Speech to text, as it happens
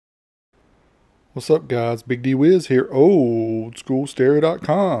What's up, guys? Big D Wiz here,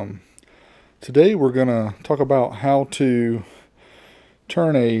 oldschoolstereo.com. Today we're going to talk about how to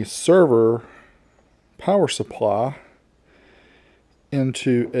turn a server power supply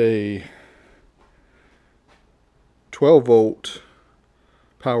into a 12 volt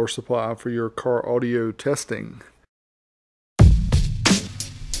power supply for your car audio testing.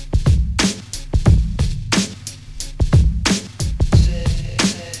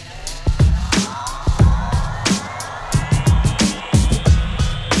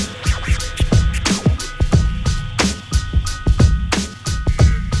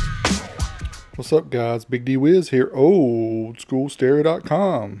 What's up, guys? Big D Wiz here,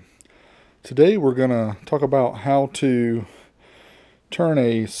 oldschoolstereo.com. Today we're going to talk about how to turn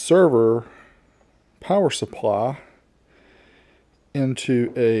a server power supply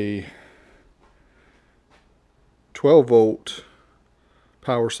into a 12 volt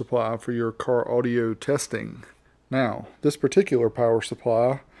power supply for your car audio testing. Now, this particular power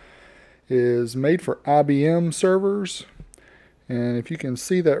supply is made for IBM servers. And if you can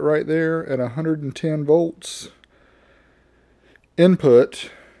see that right there at 110 volts input,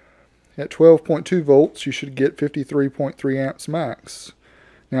 at 12.2 volts, you should get 53.3 amps max.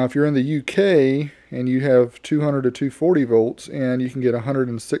 Now, if you're in the UK and you have 200 to 240 volts, and you can get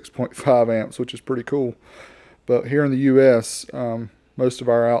 106.5 amps, which is pretty cool. But here in the US, most of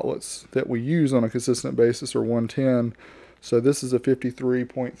our outlets that we use on a consistent basis are 110. So this is a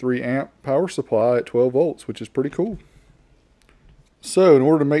 53.3 amp power supply at 12 volts, which is pretty cool. So in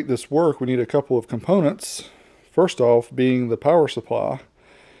order to make this work, we need a couple of components. First off being the power supply.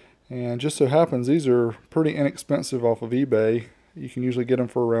 And just so happens these are pretty inexpensive off of eBay. You can usually get them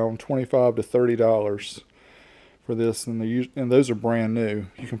for around $25 to $30 for this, and those are brand new.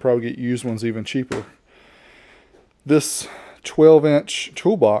 You can probably get used ones even cheaper. This 12-inch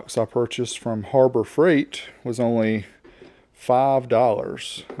toolbox I purchased from Harbor Freight was only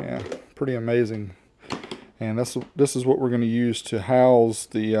 $5. Yeah, pretty amazing. And this is what we're going to use to house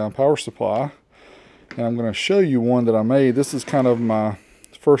the power supply. And I'm going to show you one that I made. This is kind of my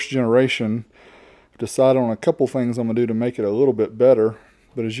first generation. I've decided on a couple things I'm going to do to make it a little bit better.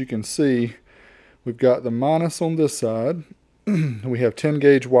 But as you can see, we've got the minus on this side. We have 10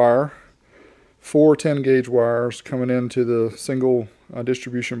 gauge wire, 4 10 gauge wires coming into the single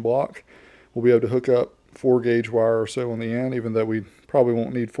distribution block. We'll be able to hook up 4 gauge wire or so on the end, even though we probably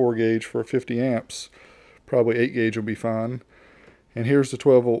won't need 4 gauge for 50 amps. Probably 8 gauge will be fine. And here's the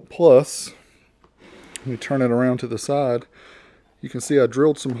 12 volt plus. Let me turn it around to the side. You can see I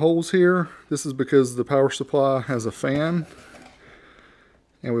drilled some holes here. This is because the power supply has a fan,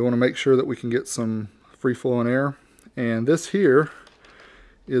 and we want to make sure that we can get some free flowing air. And this here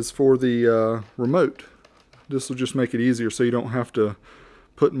is for the remote. This will just make it easier so you don't have to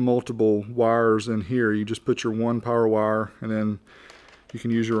put multiple wires in here. You just put your one power wire, and then you can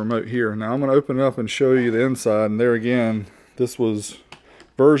use your remote here. Now I'm going to open it up and show you the inside, and there again, this was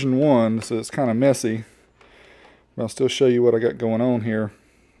version 1, so it's kind of messy, but I'll still show you what I got going on here.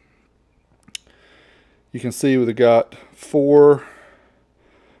 You can see we've got 4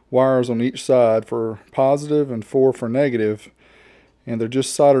 wires on each side for positive and 4 for negative, and they're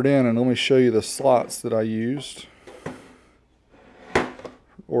just soldered in. And let me show you the slots that I used.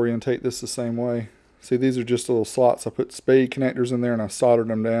 Orientate this the same way. See, these are just little slots. I put spade connectors in there and I soldered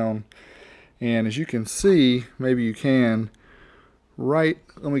them down. And as you can see, maybe you can,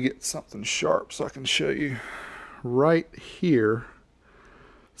 let me get something sharp so I can show you. Right here,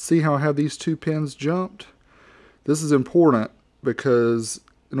 see how I have these 2 pins jumped? This is important because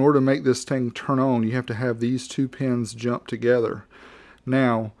in order to make this thing turn on, you have to have these 2 pins jump together.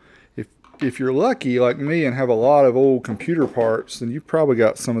 Now, if you're lucky like me and have a lot of old computer parts, then you've probably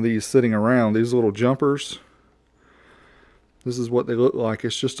got some of these sitting around, these little jumpers. This is what they look like.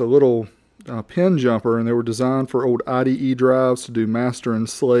 It's just a little pin jumper, and they were designed for old IDE drives to do master and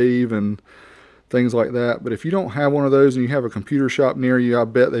slave and things like that. But if you don't have one of those and you have a computer shop near you, I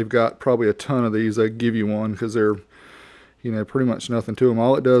bet they've got probably a ton of these. They'd give you one because they're, pretty much nothing to them.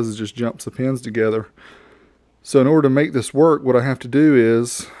 All it does is just jumps the pins together. So in order to make this work, what I have to do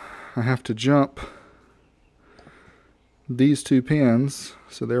is I have to jump these 2 pins.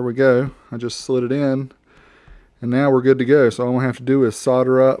 So there we go. I just slid it in, and now we're good to go. So all I have to do is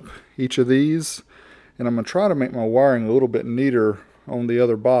solder up each of these, and I'm going to try to make my wiring a little bit neater on the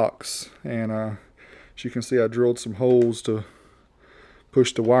other box. And as you can see, I drilled some holes to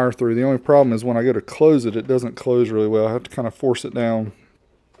push the wire through. The only problem is when I go to close it, it doesn't close really well. I have to kind of force it down.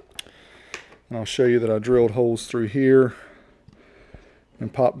 And I'll show you that I drilled holes through here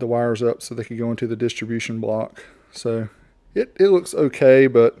and popped the wires up so they could go into the distribution block. So it looks okay,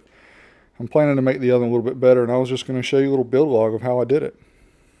 but I'm planning to make the other one a little bit better, and I was just going to show you a little build log of how I did it.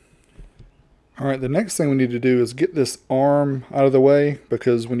 Alright, the next thing we need to do is get this arm out of the way,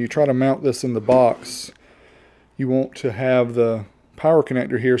 because when you try to mount this in the box, you want to have the power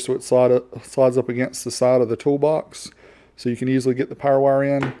connector here so it slides up against the side of the toolbox so you can easily get the power wire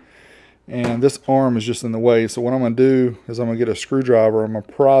in. And this arm is just in the way, so what I'm going to do is I'm going to get a screwdriver, I'm going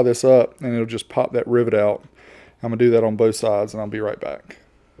to pry this up, and it'll just pop that rivet out. I'm going to do that on both sides, and I'll be right back.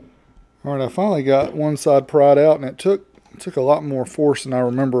 Alright, I finally got one side pried out, and it took a lot more force than I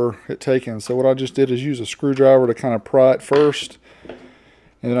remember it taking. So what I just did is use a screwdriver to kind of pry it first,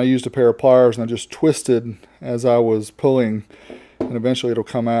 and then I used a pair of pliers and I just twisted as I was pulling, and eventually it'll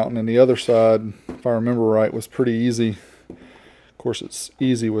come out. And then the other side, if I remember right, was pretty easy. Of course, it's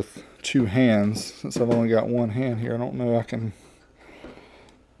easy with two hands. Since I've only got one hand here, I don't know I can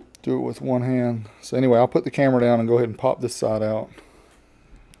do it with one hand. So anyway, I'll put the camera down and go ahead and pop this side out.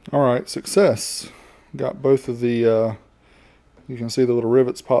 Alright, success. Got both of the you can see the little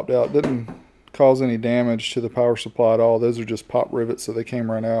rivets popped out. Didn't cause any damage to the power supply at all. Those are just pop rivets, so they came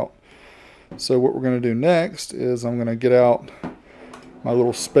right out. So what we're going to do next is I'm going to get out my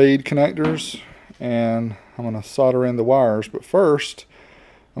little spade connectors, and I'm going to solder in the wires. But first,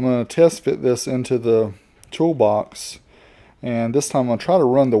 I'm going to test fit this into the toolbox, and this time I'm going to try to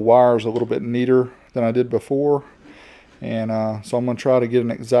run the wires a little bit neater than I did before. And so I'm going to try to get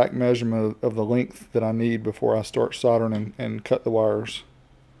an exact measurement of the length that I need before I start soldering and cut the wires.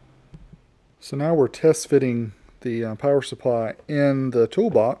 So now we're test fitting the power supply in the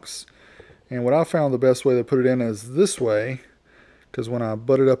toolbox. And what I found the best way to put it in is this way, because when I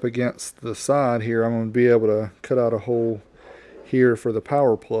butt it up against the side here, I'm going to be able to cut out a hole here for the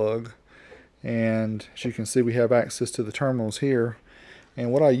power plug. And as you can see, we have access to the terminals here.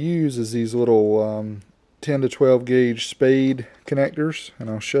 And what I use is these little 10 to 12 gauge spade connectors,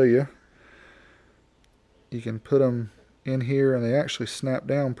 and I'll show you. You can put them in here and they actually snap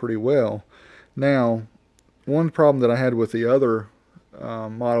down pretty well. Now, one problem that I had with the other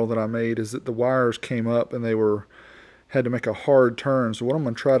model that I made is that the wires came up and they had to make a hard turn. So what I'm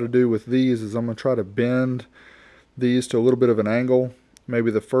going to try to do with these is I'm going to try to bend these to a little bit of an angle,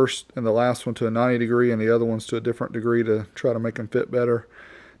 maybe the first and the last one to a 90 degree and the other ones to a different degree, to try to make them fit better.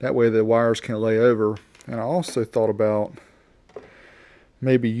 That way the wires can lay over. And I also thought about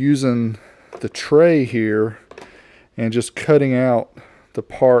maybe using the tray here and just cutting out the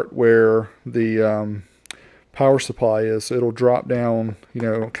part where the power supply is, so it'll drop down, you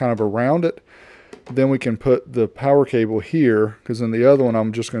know, kind of around it. Then we can put the power cable here, because in the other one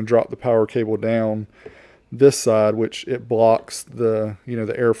I'm just going to drop the power cable down this side, which it blocks the, you know,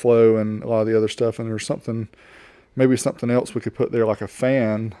 the airflow and a lot of the other stuff. And there's something, maybe something else we could put there, like a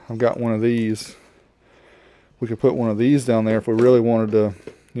fan. I've got one of these. We could put one of these down there if we really wanted to,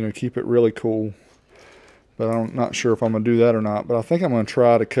 you know, keep it really cool. But I'm not sure if I'm going to do that or not. But I think I'm going to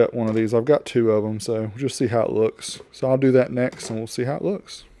try to cut one of these. I've got two of them, so we'll just see how it looks. So I'll do that next and we'll see how it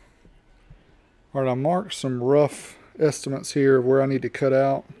looks. Alright, I marked some rough estimates here of where I need to cut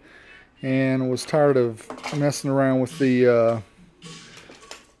out, and was tired of messing around with the,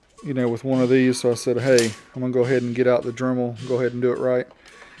 you know, with one of these. So I said, hey, I'm going to go ahead and get out the Dremel, go ahead and do it right.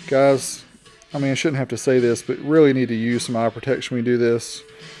 Guys, I mean, I shouldn't have to say this, but really need to use some eye protection when you do this.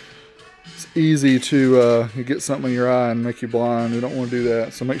 It's easy to get something in your eye and make you blind. You don't want to do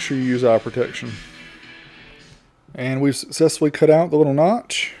that, so make sure you use eye protection. And we've successfully cut out the little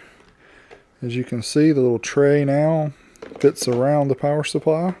notch. As you can see, the little tray now fits around the power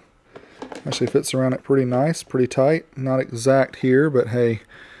supply. Actually fits around it pretty nice, pretty tight. Not exact here, but hey,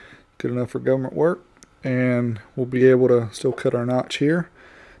 good enough for government work. And we'll be able to still cut our notch here.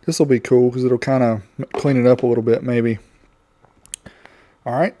 This will be cool because it'll kind of clean it up a little bit maybe.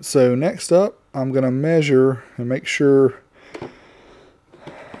 Alright, so next up I'm going to measure and make sure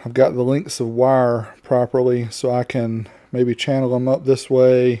I've got the lengths of wire properly, so I can maybe channel them up this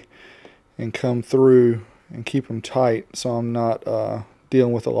way and come through and keep them tight so I'm not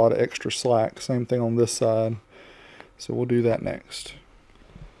dealing with a lot of extra slack. Same thing on this side. So we'll do that next.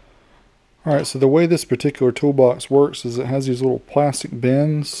 Alright, so the way this particular toolbox works is it has these little plastic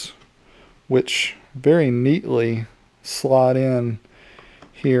bins which very neatly slide in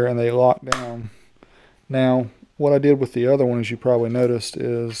here and they lock down. Now what I did with the other one, as you probably noticed,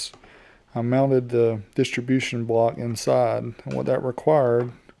 is I mounted the distribution block inside, and what that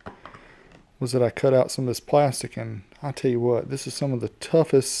required was that I cut out some of this plastic, and I tell you what, this is some of the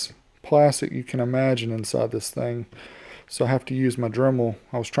toughest plastic you can imagine inside this thing. So I have to use my Dremel.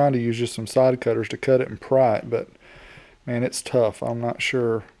 I was trying to use just some side cutters to cut it and pry it, but man, it's tough. I'm not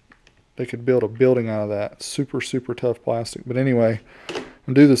sure they could build a building out of that. Super, super tough plastic. But anyway,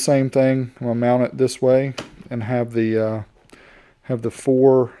 I'm gonna do the same thing. I'm gonna mount it this way and have the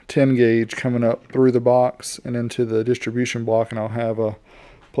 4 10 gauge coming up through the box and into the distribution block, and I'll have a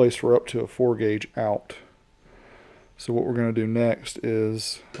place for up to a 4 gauge out. So what we're going to do next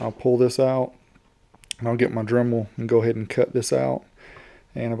is I'll pull this out and I'll get my Dremel and go ahead and cut this out.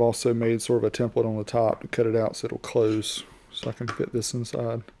 And I've also made sort of a template on the top to cut it out so it'll close so I can fit this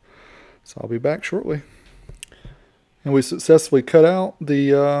inside. So I'll be back shortly. And we successfully cut out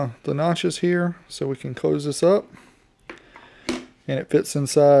the notches here so we can close this up. And it fits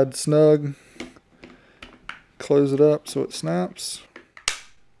inside snug. Close it up so it snaps.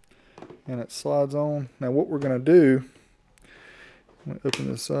 And it slides on. Now what we're going to do, I'm going to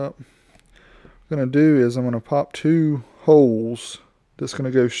open this up. What I'm going to do is I'm going to pop 2 holes that's going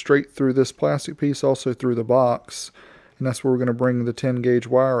to go straight through this plastic piece, also through the box, and that's where we're going to bring the 10 gauge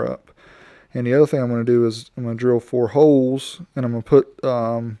wire up. And the other thing I'm going to do is I'm going to drill 4 holes, and I'm going to put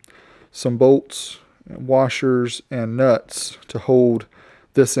some bolts, washers, and nuts to hold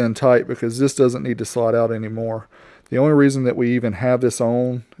this in tight, because this doesn't need to slide out anymore. The only reason that we even have this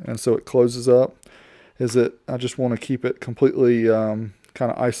on and so it closes up is that I just want to keep it completely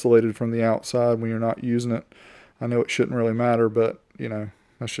kind of isolated from the outside when you're not using it. I know it shouldn't really matter, but you know,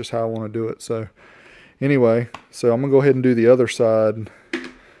 that's just how I want to do it. So anyway, so I'm going to go ahead and do the other side.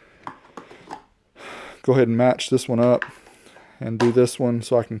 Go ahead and match this one up and do this one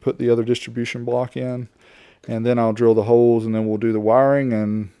so I can put the other distribution block in. And then I'll drill the holes, and then we'll do the wiring,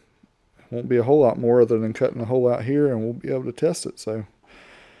 and won't be a whole lot more other than cutting the hole out here, and we'll be able to test it. So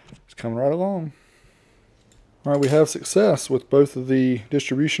it's coming right along. All right, we have success with both of the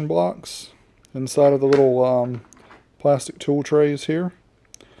distribution blocks inside of the little plastic tool trays here.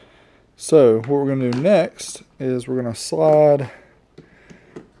 So what we're going to do next is we're going to slide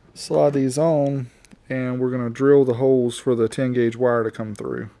these on, and we're going to drill the holes for the 10 gauge wire to come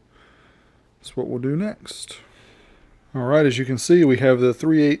through. That's what we'll do next. Alright, as you can see, we have the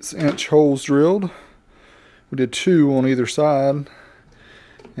 3/8 inch holes drilled. We did 2 on either side,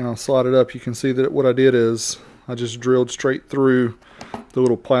 and I'll slide it up. You can see that what I did is I just drilled straight through the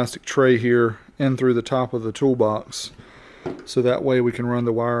little plastic tray here and through the top of the toolbox, so that way we can run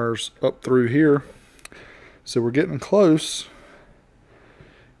the wires up through here. So we're getting close,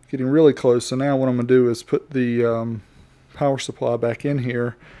 getting really close. So now what I'm going to do is put the power supply back in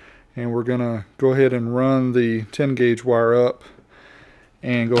here, and we're going to go ahead and run the 10 gauge wire up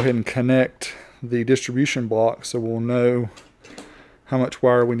and go ahead and connect the distribution block so we'll know how much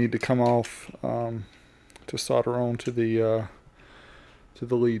wire we need to come off to solder on to the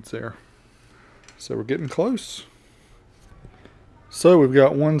leads there. So we're getting close. So we've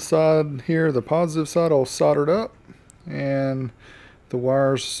got one side here, the positive side, all soldered up, and the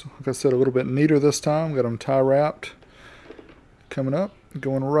wires, like I said, a little bit neater this time. Got them tie wrapped coming up,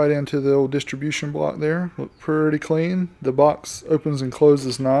 going right into the old distribution block there. Look pretty clean. The box opens and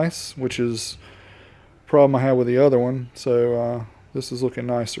closes nice, which is a problem I had with the other one. So this is looking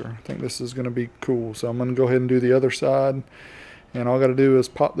nicer. I think this is going to be cool. So I'm going to go ahead and do the other side, and all I got to do is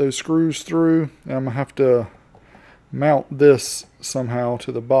pop those screws through, and I'm going to have to mount this somehow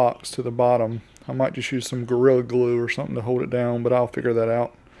to the box, to the bottom. I might just use some Gorilla Glue or something to hold it down, but I'll figure that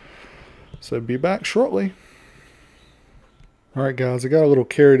out. So be back shortly. Alright guys, I got a little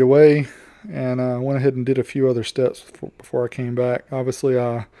carried away, and I went ahead and did a few other steps before I came back. Obviously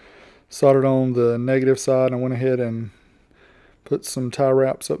I soldered on the negative side, and I went ahead and put some tie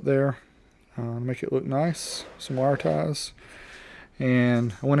wraps up there to make it look nice, some wire ties.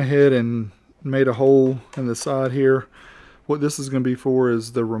 And I went ahead and made a hole in the side here. What this is going to be for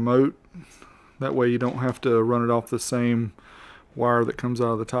is the remote. That way you don't have to run it off the same wire that comes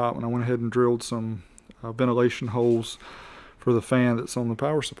out of the top. And I went ahead and drilled some ventilation holes for the fan that's on the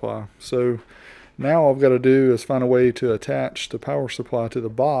power supply. So now all I've got to do is find a way to attach the power supply to the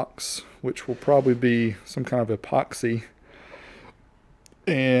box, which will probably be some kind of epoxy,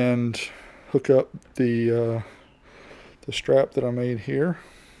 and hook up the strap that I made here.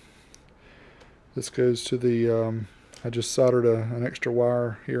 This goes to the I just soldered an extra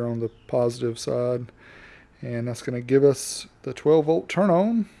wire here on the positive side, and that's going to give us the 12 volt turn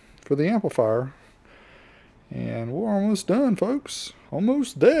on for the amplifier. And we're almost done, folks.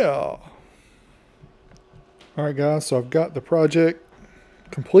 Almost there. Alright guys, so I've got the project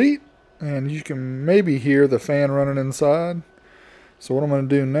complete, and you can maybe hear the fan running inside. So what I'm going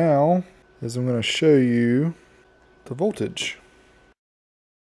to do now is I'm going to show you the voltage.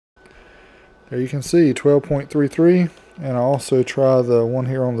 There you can see 12.33, and I'll also try the one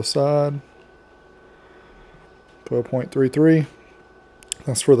here on the side. 12.33.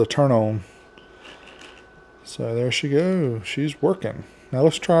 That's for the turn on. So there she goes. She's working. Now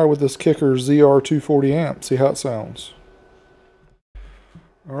let's try with this Kicker ZR240 amp, see how it sounds.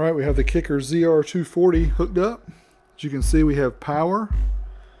 Alright, we have the Kicker ZR240 hooked up. As you can see, we have power.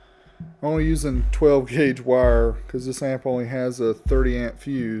 I'm only using 12 gauge wire because this amp only has a 30 amp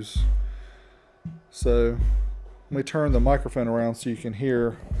fuse. So let me turn the microphone around so you can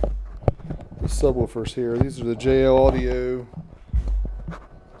hear the subwoofers here. These are the JL Audio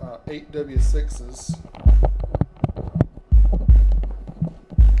 8W6s.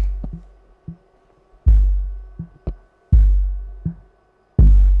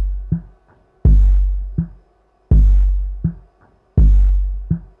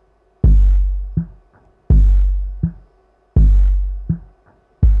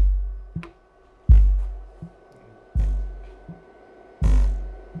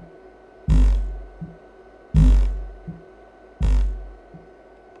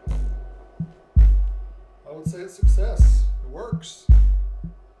 I would say it's success. It works.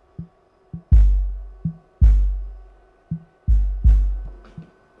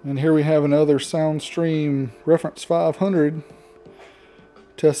 And here we have another SoundStream Reference 500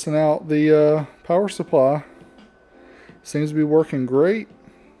 testing out the power supply. Seems to be working great.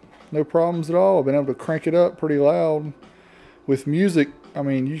 No problems at all. I've been able to crank it up pretty loud. With music, I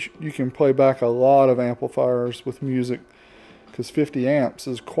mean, you can play back a lot of amplifiers with music, because 50 amps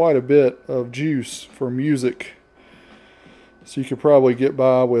is quite a bit of juice for music. So you could probably get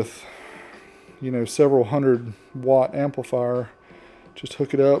by with, you know, several 100-watt amplifier. Just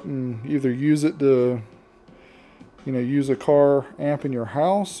hook it up and either use it to, you know, use a car amp in your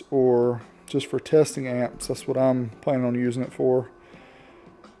house, or just for testing amps. That's what I'm planning on using it for.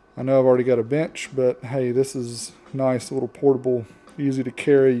 I know I've already got a bench, but hey, this is nice, a little portable, easy to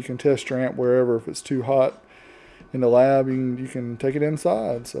carry. You can test your amp wherever. If it's too hot in the lab, you can take it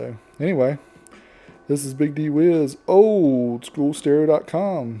inside. So anyway, this is Big D Wiz,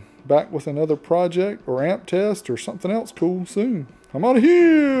 oldschoolstereo.com, back with another project or amp test or something else cool soon. I'm out of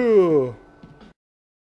here.